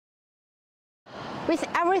With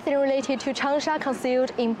everything related to Changsha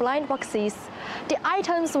concealed in blind boxes, the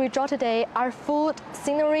items we draw today are food,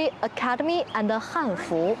 scenery, academy, and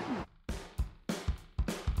Hanfu.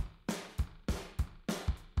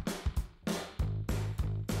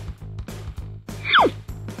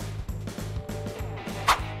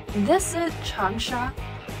 This is Changsha,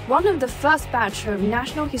 one of the first batch of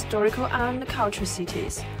national historical and cultural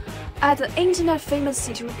cities. As an internet-famous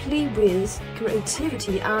city replete with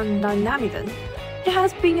creativity and dynamism, it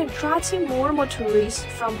has been attracting more and more tourists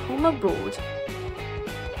from home abroad.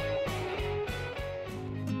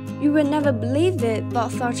 You will never believe it, but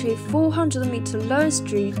such a 400-meter long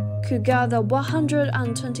street could gather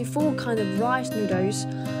 124 kinds of rice noodles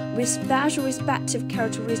with special respective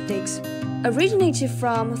characteristics. Originated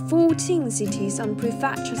from 14 cities and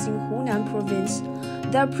prefectures in Hunan province,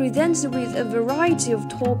 they are presented with a variety of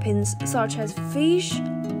toppings such as fish,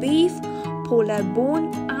 beef, polar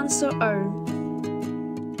bone, and so on.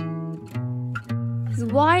 The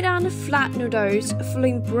wide and flat noodles fully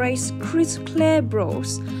embrace crisp clear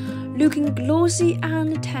broths, looking glossy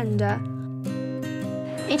and tender.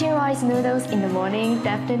 Eating rice noodles in the morning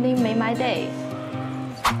definitely made my day.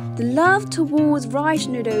 The love towards rice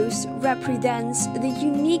noodles represents the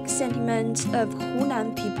unique sentiment of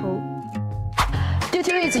Hunan people. Due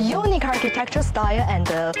to its unique architectural style and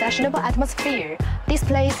fashionable atmosphere, this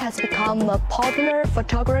place has become a popular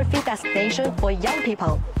photography destination for young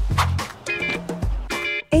people.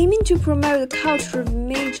 Aiming to promote the culture of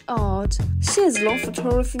image art, Xizlong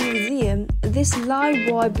Photography Museum, this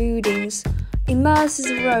live-wire buildings, immerses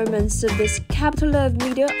the romance of this capital of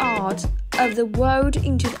media art of the world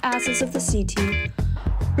into the essence of the city.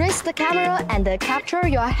 Raise the camera and capture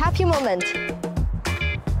your happy moment.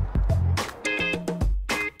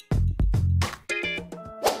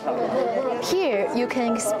 Here, you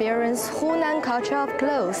can experience Hunan culture up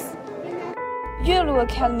close. Yulu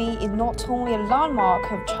Academy is not only a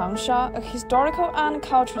landmark of Changsha, a historical and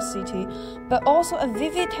cultural city, but also a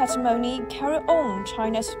vivid testimony carrying on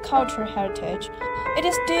China's cultural heritage. It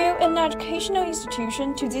is still an educational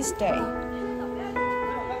institution to this day.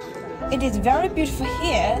 It is very beautiful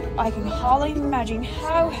here. I can hardly imagine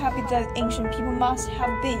how happy those ancient people must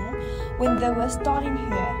have been when they were studying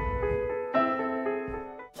here.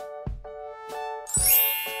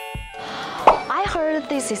 I heard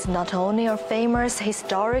this is not only a famous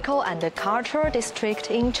historical and cultural district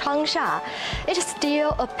in Changsha, it is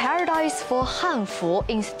still a paradise for Hanfu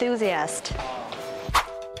enthusiasts.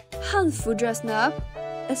 Hanfu dressing up,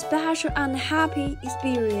 a special and happy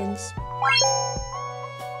experience.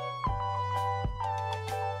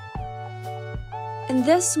 In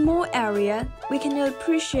this small area, we can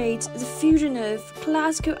appreciate the fusion of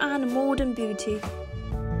classical and modern beauty.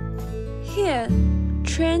 Here,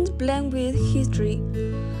 trends blend with history.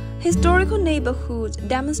 Historical neighborhoods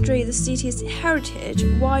demonstrate the city's heritage,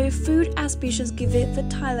 while food exhibitions give it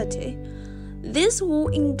vitality. This will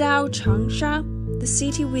endow Changsha, the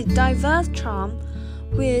city with diverse charm,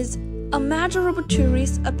 with immeasurable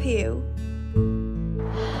tourist appeal.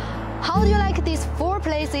 How do you like these 4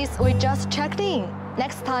 places we just checked in?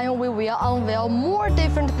 Next time we will unveil more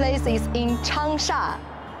different places in Changsha.